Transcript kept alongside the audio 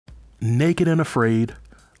Naked and Afraid,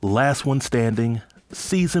 Last One Standing,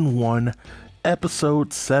 Season 1,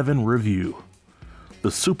 Episode 7 Review. The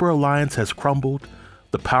Super Alliance has crumbled,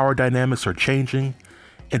 the power dynamics are changing,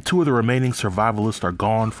 and 2 of the remaining survivalists are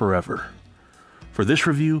gone forever. For this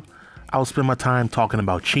review, I'll spend my time talking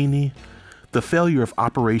about Chini, the failure of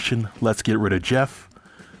Operation Let's Get Rid of Jeff,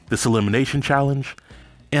 this elimination challenge,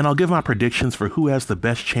 and I'll give my predictions for who has the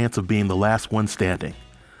best chance of being the last one standing.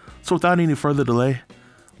 So without any further delay,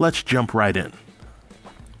 let's jump right in.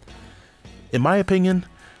 In my opinion,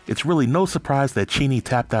 it's really no surprise that Chini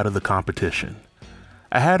tapped out of the competition.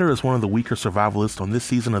 I had her as one of the weaker survivalists on this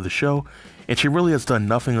season of the show, and she really has done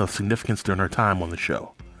nothing of significance during her time on the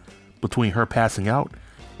show. Between her passing out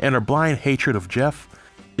and her blind hatred of Jeff,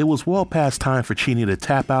 it was well past time for Chini to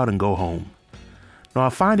tap out and go home. Now I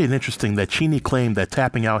find it interesting that Chini claimed that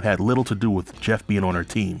tapping out had little to do with Jeff being on her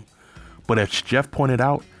team, but as Jeff pointed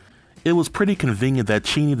out, it was pretty convenient that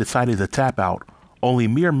Chini decided to tap out only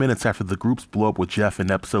mere minutes after the groups blew up with Jeff in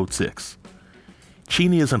episode 6.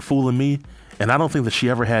 Chini isn't fooling me, and I don't think that she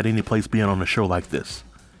ever had any place being on a show like this.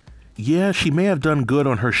 Yeah, she may have done good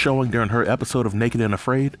on her showing during her episode of Naked and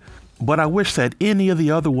Afraid, but I wish that any of the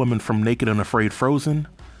other women from Naked and Afraid Frozen,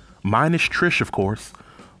 minus Trish of course,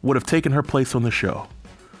 would have taken her place on the show.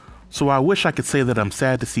 So I wish I could say that I'm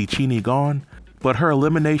sad to see Chini gone, but her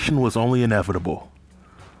elimination was only inevitable.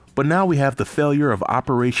 But now we have the failure of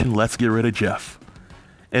Operation Let's Get Rid of Jeff.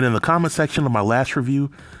 And in the comment section of my last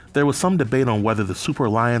review, there was some debate on whether the Super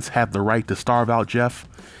Alliance had the right to starve out Jeff,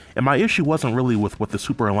 and my issue wasn't really with what the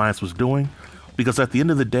Super Alliance was doing, because at the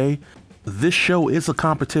end of the day, this show is a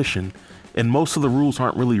competition, and most of the rules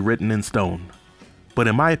aren't really written in stone. But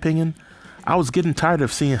in my opinion, I was getting tired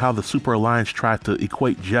of seeing how the Super Alliance tried to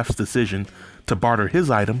equate Jeff's decision to barter his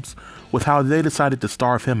items with how they decided to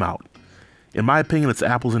starve him out. In my opinion, it's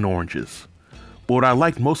apples and oranges. But what I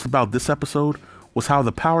liked most about this episode was how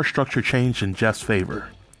the power structure changed in Jeff's favor.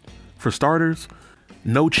 For starters,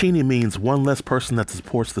 no Chini means one less person that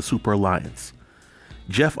supports the Super Alliance.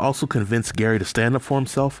 Jeff also convinced Gary to stand up for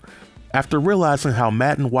himself after realizing how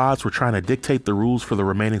Matt and Waz were trying to dictate the rules for the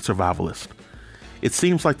remaining survivalists. It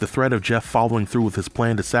seems like the threat of Jeff following through with his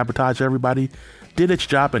plan to sabotage everybody did its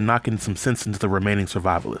job in knocking some sense into the remaining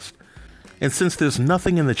survivalists. And since there's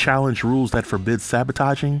nothing in the challenge rules that forbids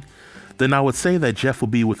sabotaging, then I would say that Jeff will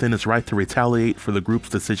be within his right to retaliate for the group's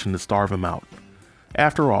decision to starve him out.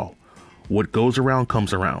 After all, what goes around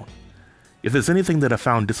comes around. If there's anything that I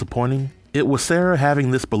found disappointing, it was Sarah having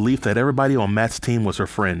this belief that everybody on Matt's team was her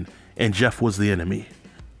friend and Jeff was the enemy.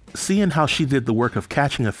 Seeing how she did the work of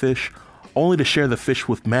catching a fish only to share the fish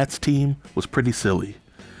with Matt's team was pretty silly.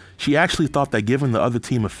 She actually thought that giving the other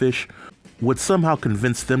team a fish would somehow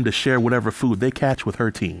convince them to share whatever food they catch with her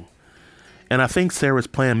team. And I think Sarah's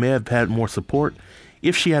plan may have had more support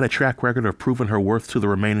if she had a track record of proving her worth to the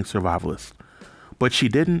remaining survivalists. But she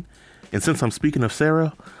didn't, and since I'm speaking of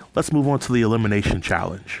Sarah, let's move on to the elimination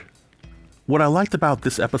challenge. What I liked about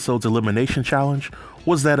this episode's elimination challenge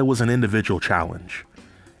was that it was an individual challenge.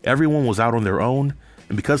 Everyone was out on their own,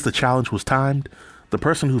 and because the challenge was timed, the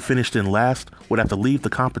person who finished in last would have to leave the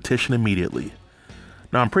competition immediately.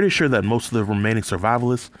 Now I'm pretty sure that most of the remaining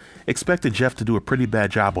survivalists expected Jeff to do a pretty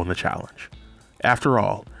bad job on the challenge. After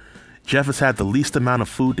all, Jeff has had the least amount of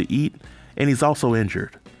food to eat, and he's also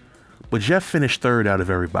injured. But Jeff finished third out of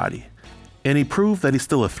everybody, and he proved that he's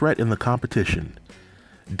still a threat in the competition.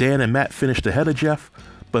 Dan and Matt finished ahead of Jeff,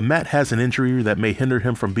 but Matt has an injury that may hinder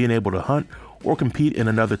him from being able to hunt or compete in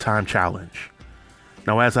another time challenge.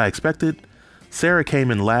 Now as I expected, Sarah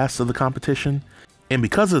came in last of the competition, and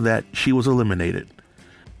because of that, she was eliminated.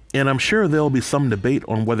 And I'm sure there'll be some debate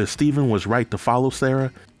on whether Steven was right to follow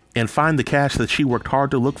Sarah and find the cash that she worked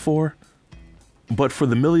hard to look for. But for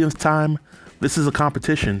the millionth time, this is a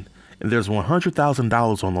competition and there's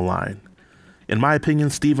 $100,000 on the line. In my opinion,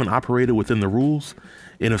 Steven operated within the rules,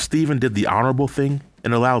 and if Steven did the honorable thing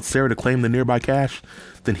and allowed Sarah to claim the nearby cash,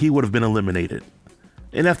 then he would have been eliminated.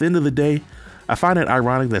 And at the end of the day, I find it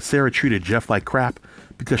ironic that Sarah treated Jeff like crap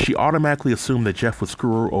because she automatically assumed that Jeff would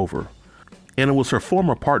screw her over. And it was her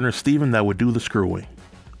former partner Steven that would do the screwing.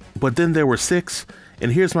 But then there were 6,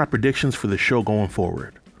 and here's my predictions for the show going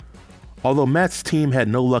forward. Although Matt's team had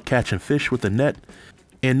no luck catching fish with the net,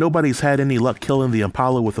 and nobody's had any luck killing the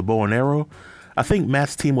Impala with a bow and arrow, I think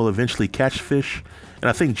Matt's team will eventually catch fish, and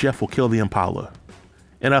I think Jeff will kill the Impala.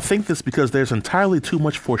 And I think this because there's entirely too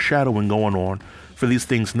much foreshadowing going on for these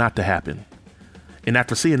things not to happen. And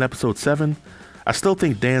after seeing episode 7, I still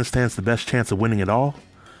think Dan stands the best chance of winning it all.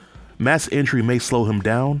 Matt's injury may slow him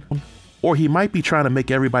down, or he might be trying to make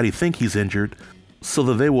everybody think he's injured so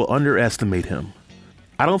that they will underestimate him.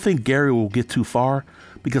 I don't think Gary will get too far,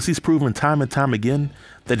 because he's proven time and time again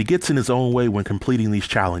that he gets in his own way when completing these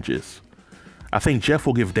challenges. I think Jeff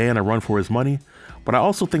will give Dan a run for his money, but I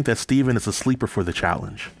also think that Steven is a sleeper for the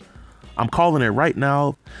challenge. I'm calling it right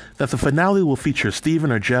now that the finale will feature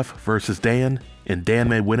Steven or Jeff versus Dan, and Dan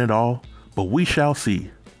may win it all, but we shall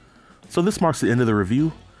see. So this marks the end of the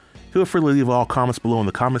review. Feel free to leave all comments below in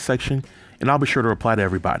the comment section, and I'll be sure to reply to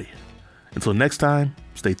everybody. Until next time,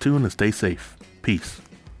 stay tuned and stay safe. Peace.